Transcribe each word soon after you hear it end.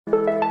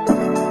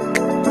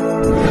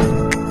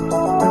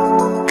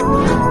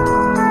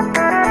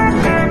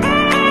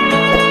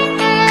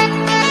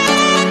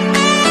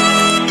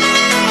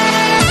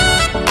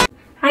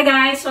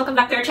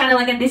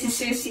again, this is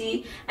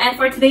Susie. And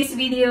for today's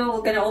video,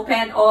 we're gonna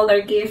open all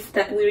our gifts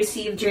that we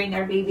received during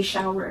our baby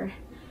shower.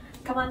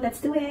 Come on, let's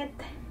do it.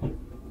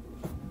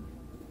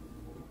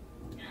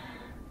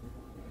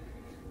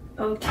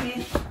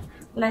 Okay,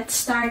 let's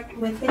start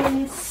with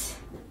this.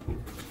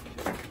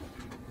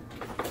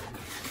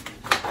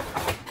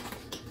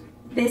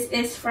 This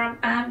is from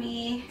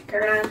Ami,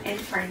 Karan, and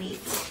Farnit.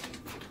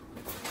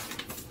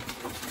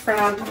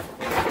 From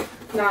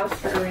Love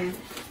Farren.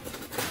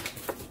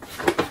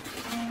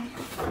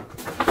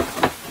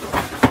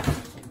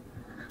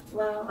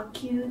 Wow, ang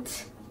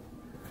cute.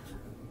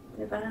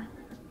 Diba?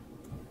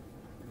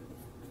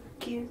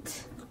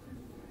 Cute.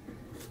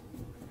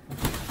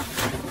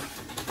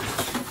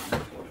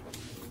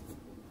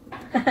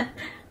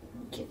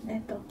 Cute na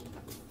ito.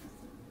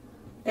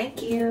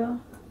 Thank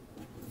you.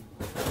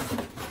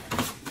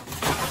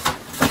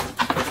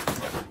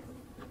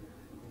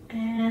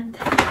 And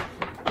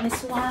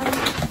this one.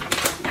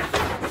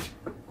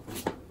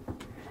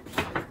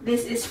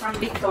 This is from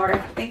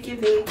Victor. Thank you,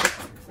 Vic.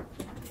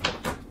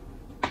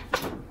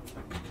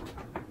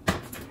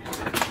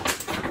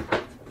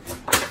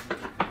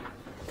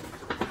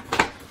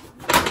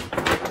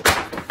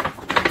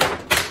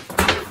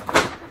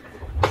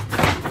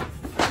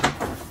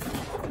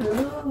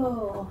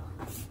 Ooh.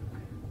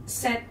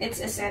 It's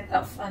a set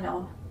of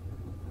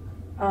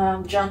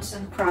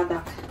Johnson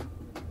product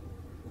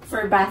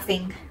for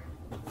bathing.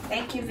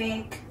 Thank you,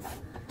 Vic.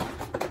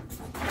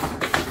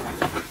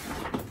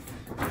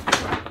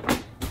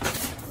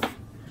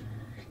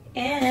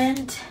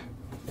 And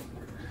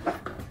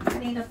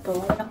kanino to?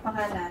 Walang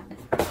pangalan.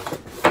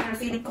 Pero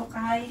feeling ko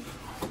kay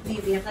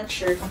Vivi. I'm not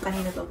sure kung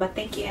kanino to. But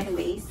thank you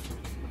anyways.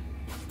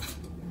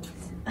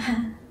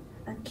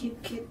 Ang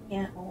cute-cute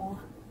niya. Oh.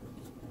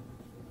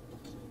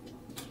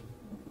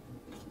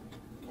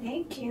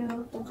 Thank you.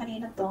 Kung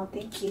kanino to.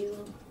 Thank you.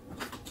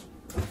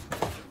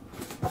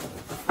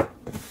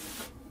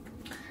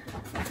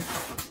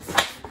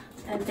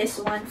 And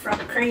this one from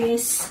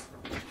Chris.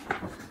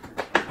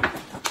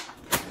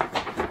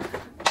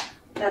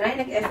 Taray,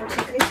 nag-effort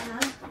si Chris, ha?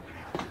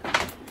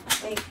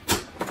 Okay.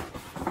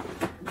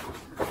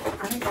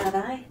 Ay,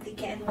 taray.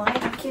 DKNY.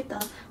 Ang cute, ha?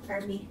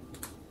 Army.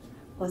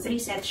 O, 3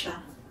 sets siya.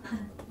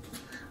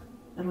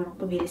 Marunong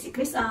pumili si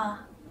Chris,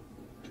 ah.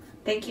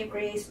 Thank you,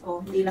 Chris.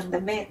 O, hindi lang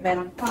damit.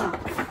 Meron pa.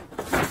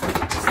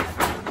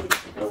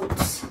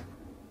 Clothes.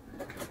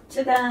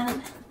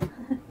 Sudan.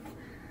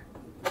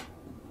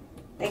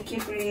 Thank you,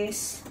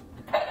 Chris.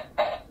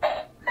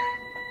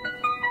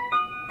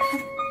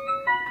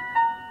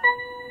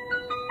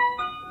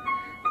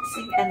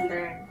 Sing and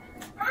learn.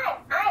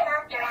 Hi, I'm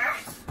Dr.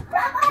 Ass.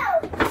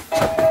 Bravo!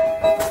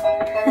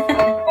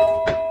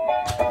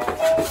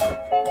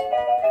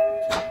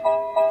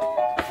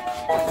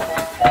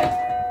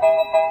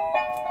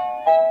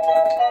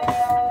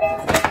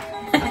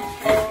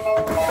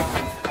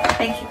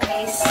 Thank you,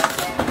 Chris.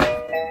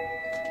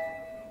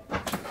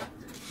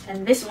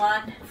 And this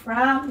one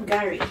from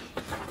Gary.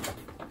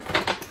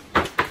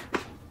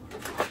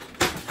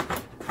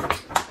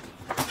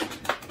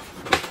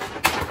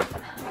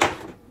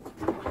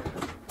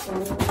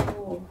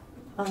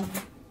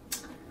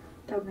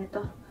 Tawag na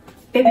ito.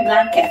 Baby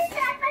blanket.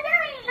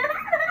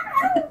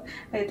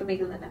 Ay,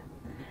 tumigil na na.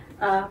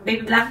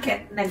 Baby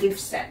blanket na gift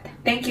set.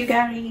 Thank you,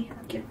 Gary.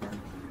 Ang cute na.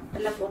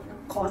 Malambot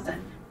ng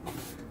cotton.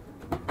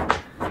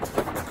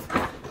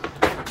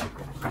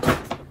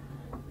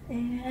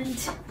 And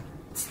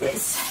what's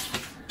this?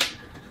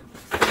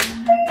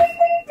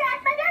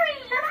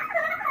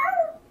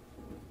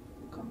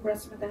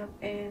 Congrats, Madam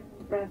and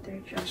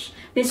Brother Josh.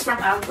 This is from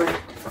Albert.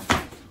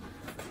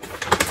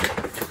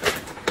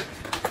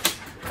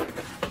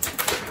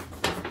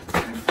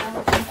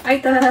 Ay,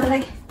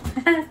 taray.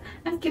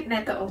 Ang cute na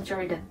ito. Oh,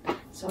 Jordan.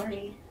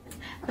 Sorry.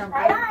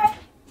 Bye-bye!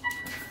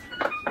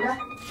 Wala.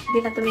 Hindi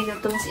na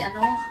tumigil itong si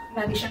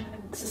lagi siyang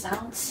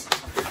nagsasounds.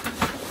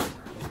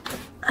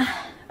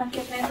 Ang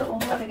cute na ito.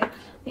 Oh, talaga.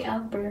 Ni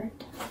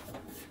Albert.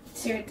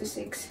 0 to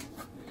 6.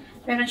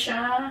 Meron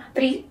siya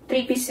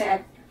 3-piece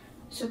set.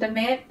 So,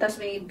 damit. Tapos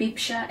may beep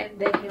siya.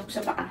 And then yung sa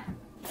paa.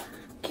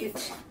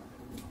 Cute.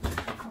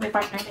 May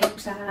partner na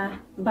yung sa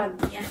bag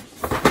niya.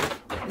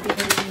 Hindi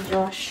na yung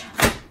Josh.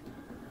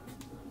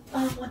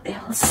 What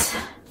else?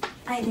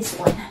 Ay, this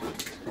one.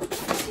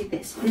 Let's see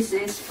this. This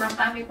is from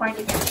Ami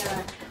Party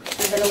Ganda.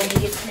 Yung dalawang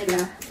gifts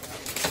nila.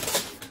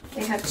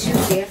 They have 2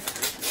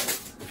 gifts.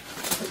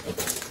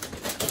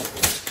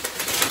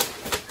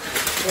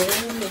 Oh.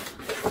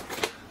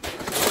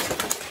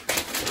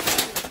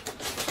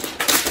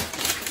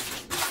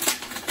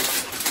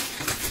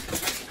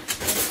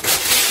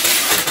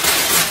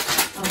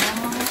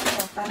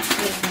 Oh, parang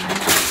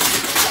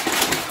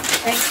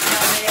thanks,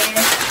 Mami.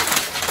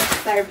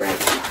 Star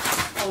Bright.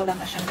 Oh, wala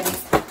na siyang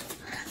guys.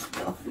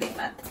 Ito, flame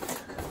mat.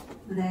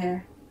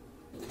 There.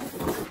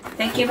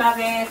 Thank you,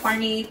 Mami,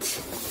 Farnit.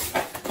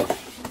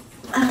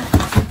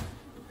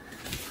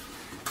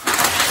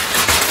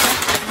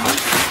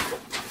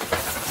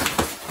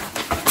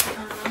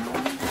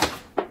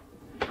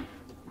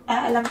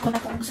 Alam ko na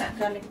kung saan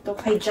galing to.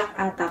 Kay Jack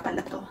ata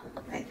pala to.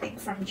 I think.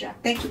 from Jack.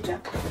 Thank you,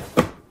 Jack.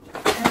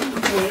 And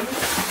this,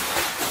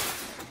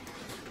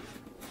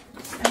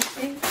 I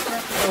think from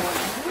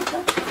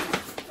Donna.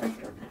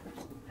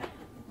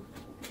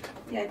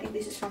 Yeah, I think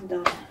this is from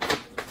Donna.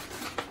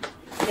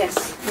 Yes,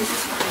 this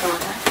is from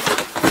Donna.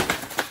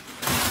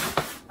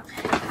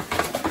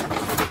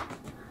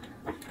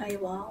 Ay,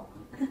 wow.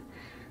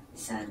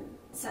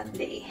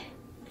 Sunday.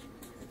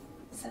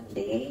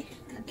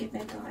 Ang cute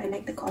na ito. I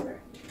like the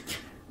color.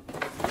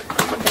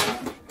 And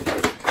then,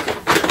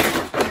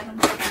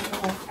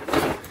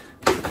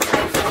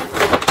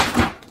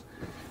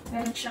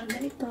 meron siyang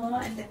ganito,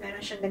 and then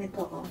meron siyang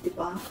ganito, oh,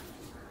 diba?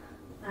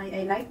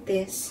 I like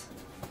this.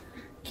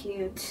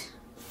 Cute.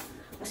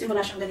 Kasi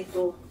wala siyang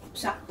ganito.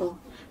 Sakto.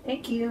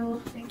 Thank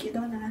you. Thank you,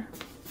 Donna.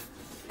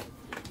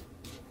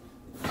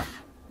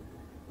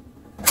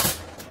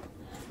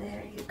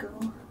 There you go.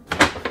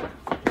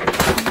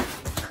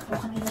 O,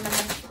 kanina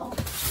naman ito.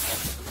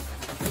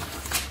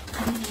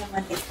 Kanina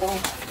naman ito.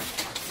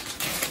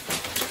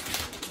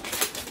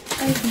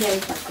 Ay, DI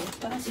pa ito.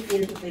 Parang si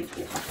Bill yung may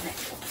bukas na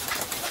ito.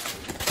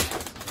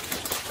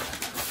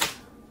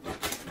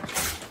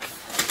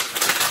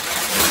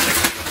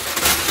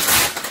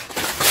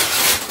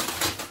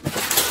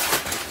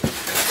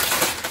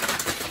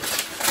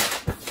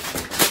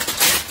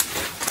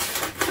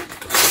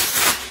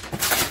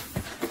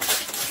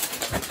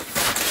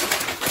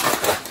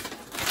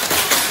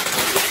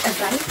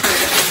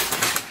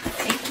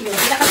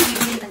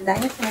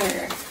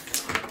 Diaper.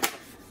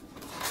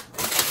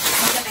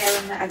 Baka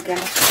meron na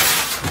agad.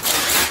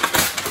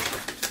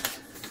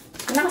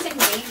 Wala kasing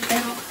name,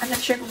 pero I'm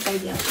not sure kung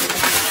pwede ang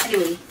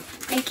anyway,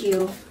 thank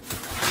you.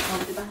 Oh,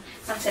 diba?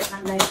 Isang set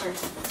ng diaper.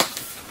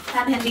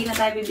 Sana hindi na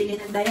tayo bibili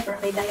ng diaper.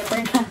 May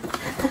diaper na.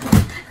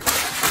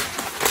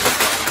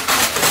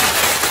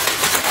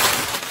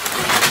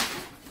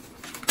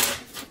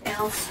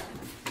 Else.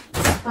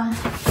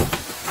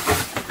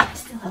 I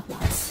still have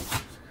lots.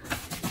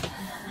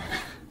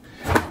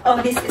 Oh,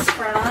 this is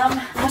from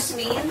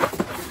Musmin.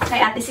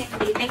 Kay Ate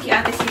Cindy. Thank you,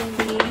 Ate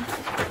Cindy.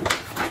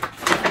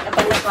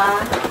 Nagkabala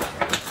pa.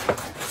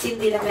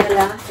 Cindy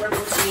Lamela for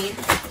Musmin.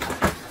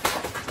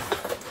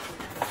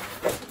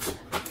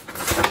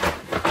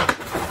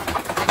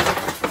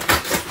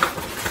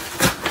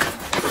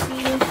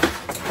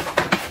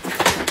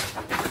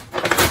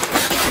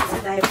 It's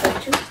a diaper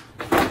too.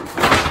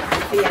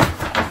 Yeah.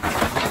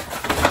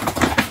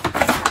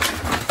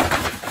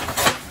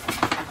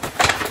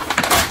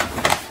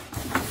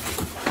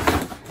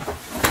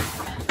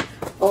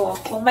 Oh,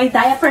 kung may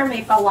diaper, may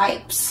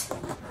pa-wipes.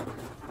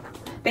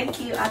 Thank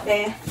you,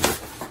 ate.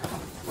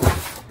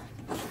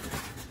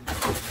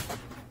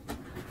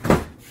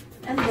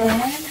 And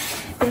then,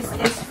 this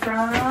is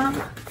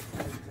from,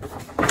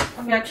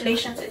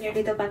 congratulations on your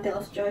little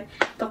bundle of joy.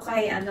 Ito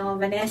kay,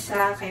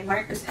 Vanessa, kay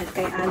Marcus, and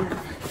kay Alan.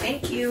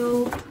 Thank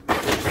you.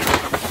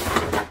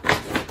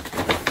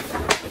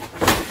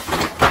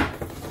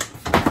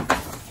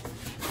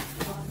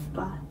 Oh,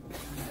 pa.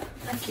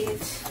 Ang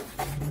kids.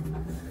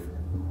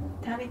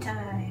 Tummy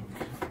time.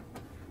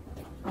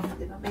 Oh,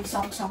 diba? May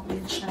song-song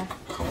din siya.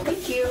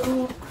 Thank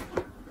you!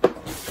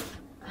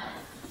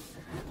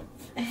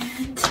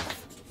 And,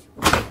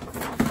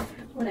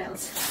 what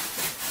else?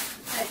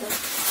 I don't...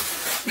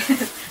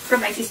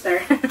 From my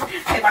sister.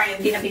 Kay Marian,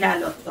 hindi na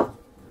binalot to.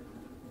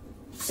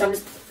 So,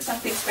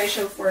 something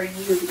special for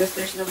you because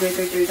there's no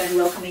greater joy than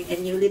welcoming a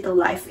new little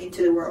life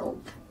into the world.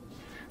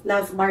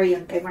 Love,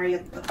 Marian. Kay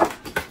Marian to.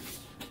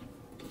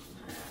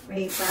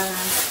 May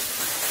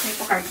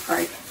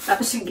pa-card.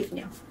 Tapos yung gift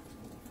niyo.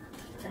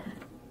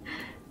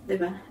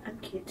 Diba? Ang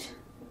cute.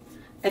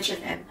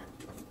 H&M.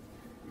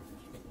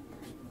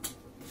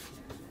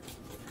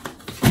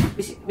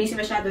 Busy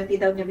masyado, hindi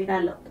daw niya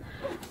binalot.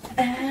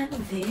 And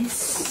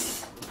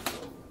this.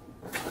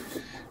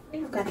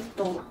 Ano yung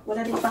ganito?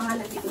 Wala din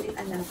pangalan, hindi ko din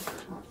alam.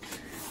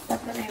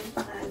 Ba't na yung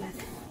pangalan?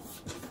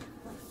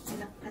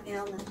 Ilang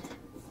pangalan.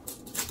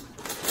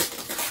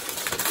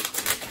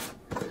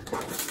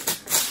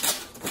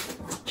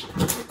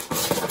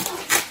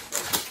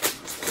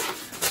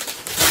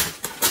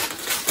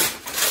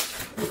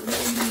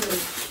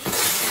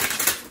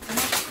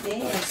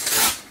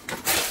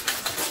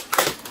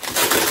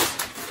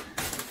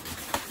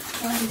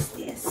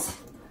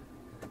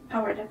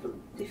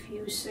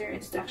 Diffuser,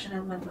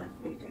 instructional manual.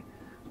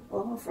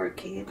 Oh, for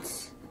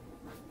kids.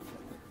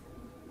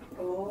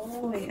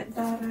 Oh, ang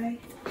taray.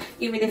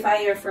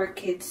 Humidifier for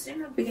kids.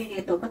 Sino nagbigay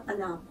nito? Ba't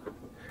alam?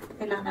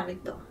 Kailangan namin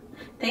to.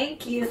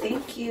 Thank you,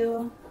 thank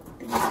you.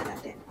 Tingnan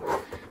natin.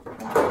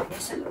 Ano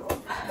niya sa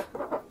loob?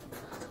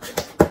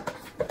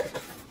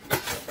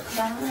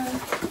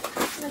 Bye.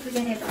 Sino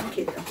nagbigay nito? Ang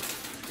cute.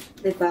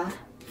 Diba?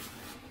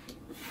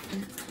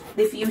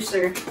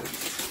 Diffuser.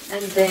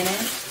 And then,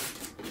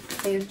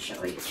 ayun siya,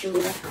 o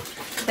itsura.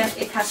 Then,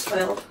 it has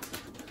oil.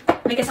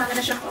 May kasama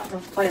na siyang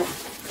oil.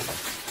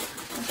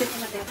 Ang cute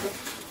naman dito.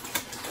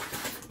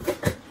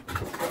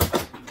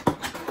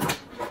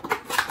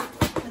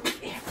 And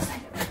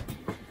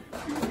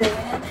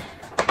then,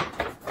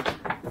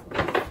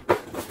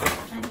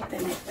 ano yung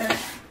lighter?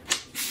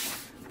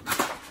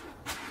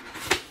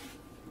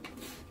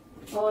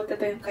 Oh, ito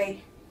yung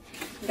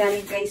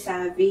galing kay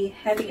Savvy.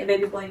 Having a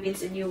baby boy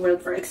means a new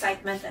world for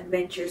excitement and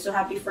adventure. So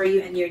happy for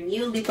you and your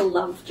new little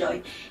love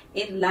joy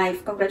in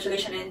life.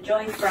 Congratulations and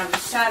joy from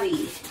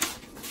Savvy.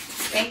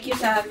 Thank you,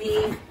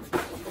 Savvy.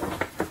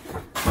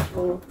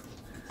 Oh,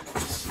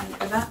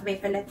 ito ba? May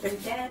pa-letter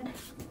din.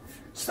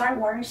 Star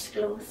Wars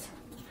clothes.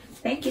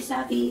 Thank you,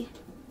 Savvy.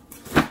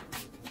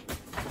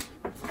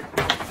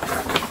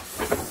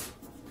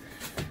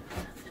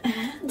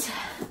 And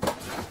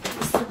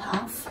we still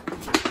have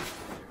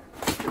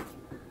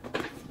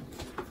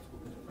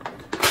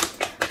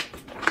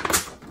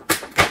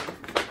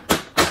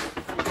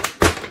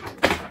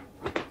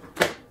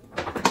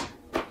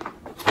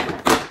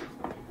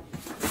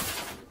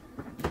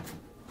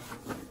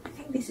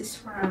this is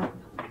from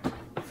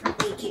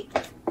Nikki.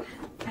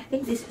 I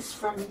think this is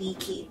from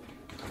Nikki.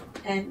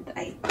 And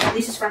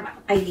this is from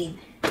Eileen.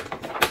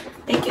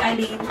 Thank you,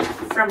 Eileen,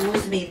 from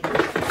Muzmin.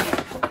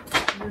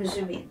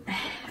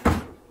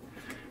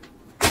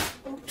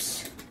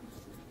 Oops.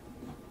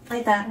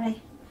 Ay,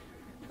 taray.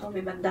 Oh,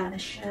 may bandana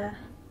siya.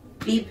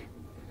 Bib.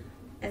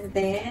 And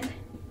then,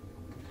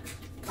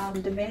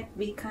 damit,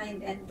 be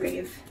kind and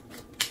brave.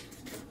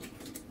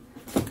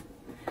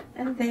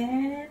 And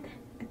then,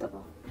 ito,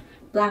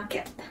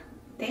 blanket.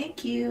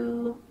 Thank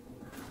you.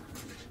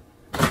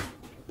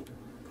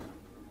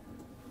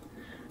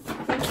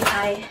 Thank you,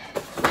 Ai.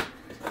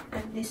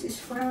 And this is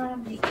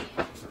from Nikki.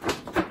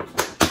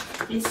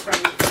 This is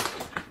from Nikki.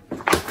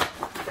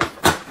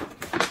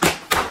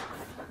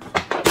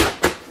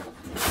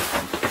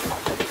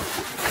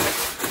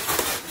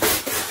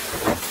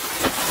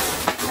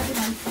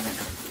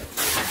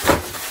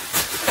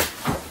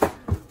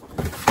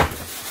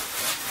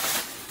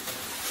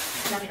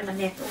 Dami naman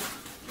neto.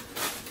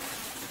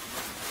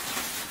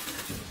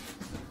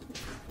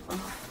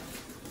 Oh.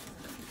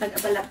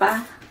 Nag-abala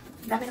pa.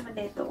 Dami naman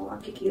neto. Oh,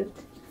 ang cute.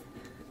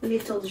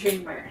 Little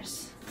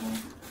Dreamers. Oh.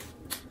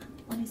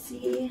 Wanna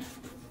see?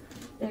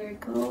 There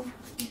you go.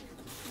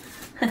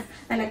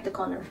 I like the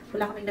color.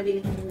 Wala kaming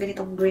nabili ng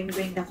ganitong green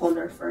na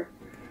color for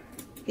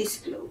his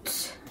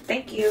clothes.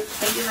 Thank you.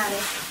 Thank you,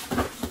 Mare.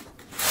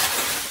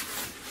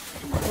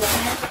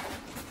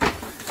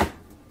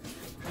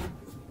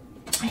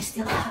 I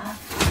still have.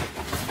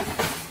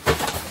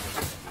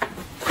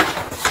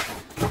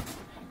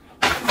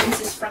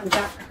 This is from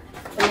Jack.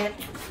 There.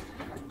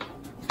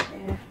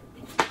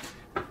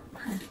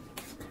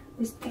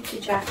 Thank you,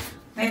 Jack.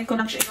 Ngayon ko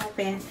lang siya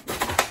in-open.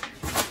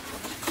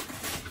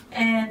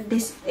 And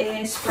this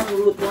is from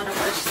Ruth, one of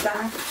our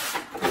staff.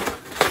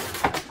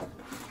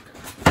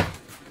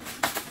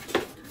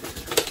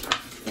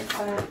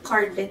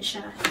 Card din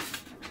siya.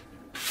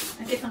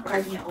 Ang cute ng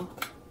card niya, oh.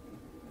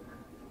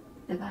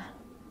 Diba?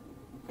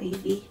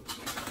 Baby.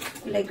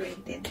 Kulay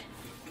green din.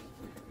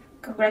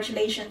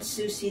 Congratulations,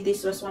 Susie.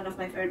 This was one of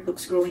my favorite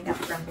books growing up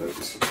from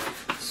Ruth.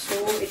 So,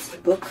 it's a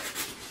book.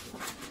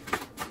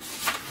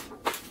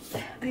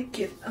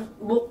 Thank you.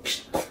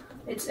 Books.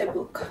 It's a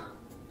book.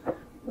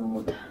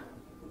 Oh,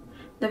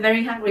 The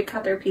Very Hungry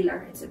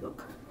Caterpillar. It's a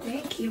book.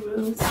 Thank you,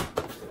 Ruth.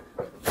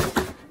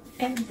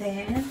 And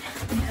then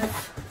we have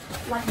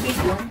one big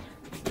one.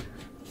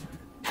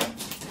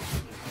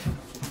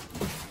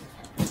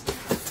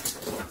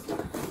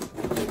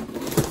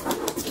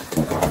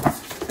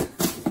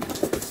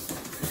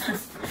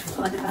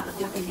 Oh, diba? Ang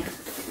laki niya.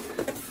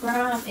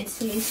 From, it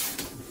says,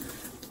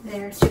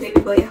 there's your baby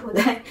boy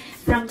Yehuda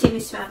from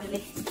Timmy's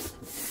family.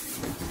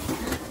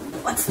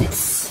 What's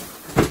this?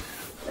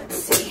 Let's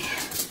see.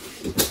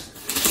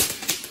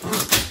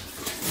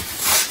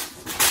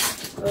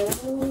 Oh.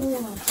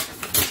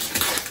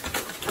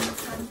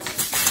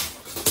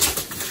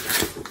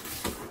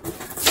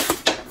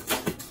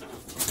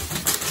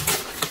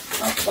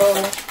 Uh-oh.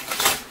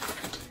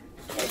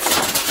 It's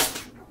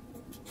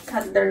a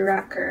cuddler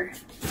rocker.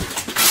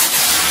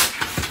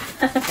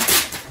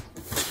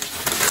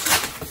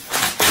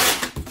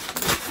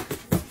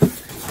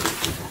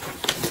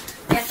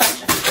 Yan pa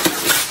siya.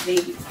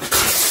 Baby.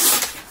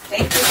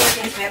 Thank you,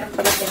 guys. Meron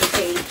pala din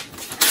kay.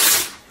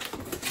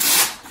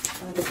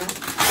 Oh, diba?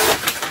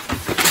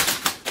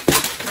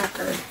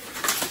 Rocker.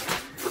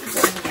 Ito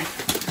lang yan.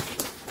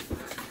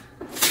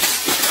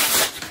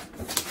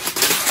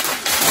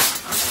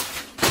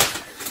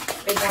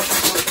 May dapat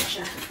mo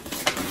siya.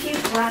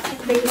 Cute rocket,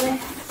 baby.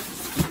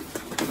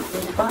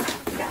 Diba?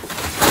 Yeah.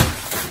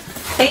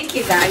 Thank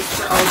you guys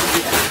for all the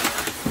videos.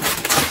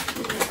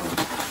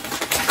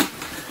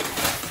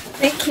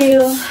 Thank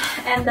you.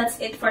 And that's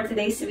it for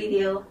today's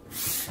video.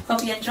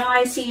 Hope you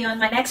enjoy. See you on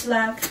my next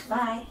vlog.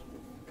 Bye.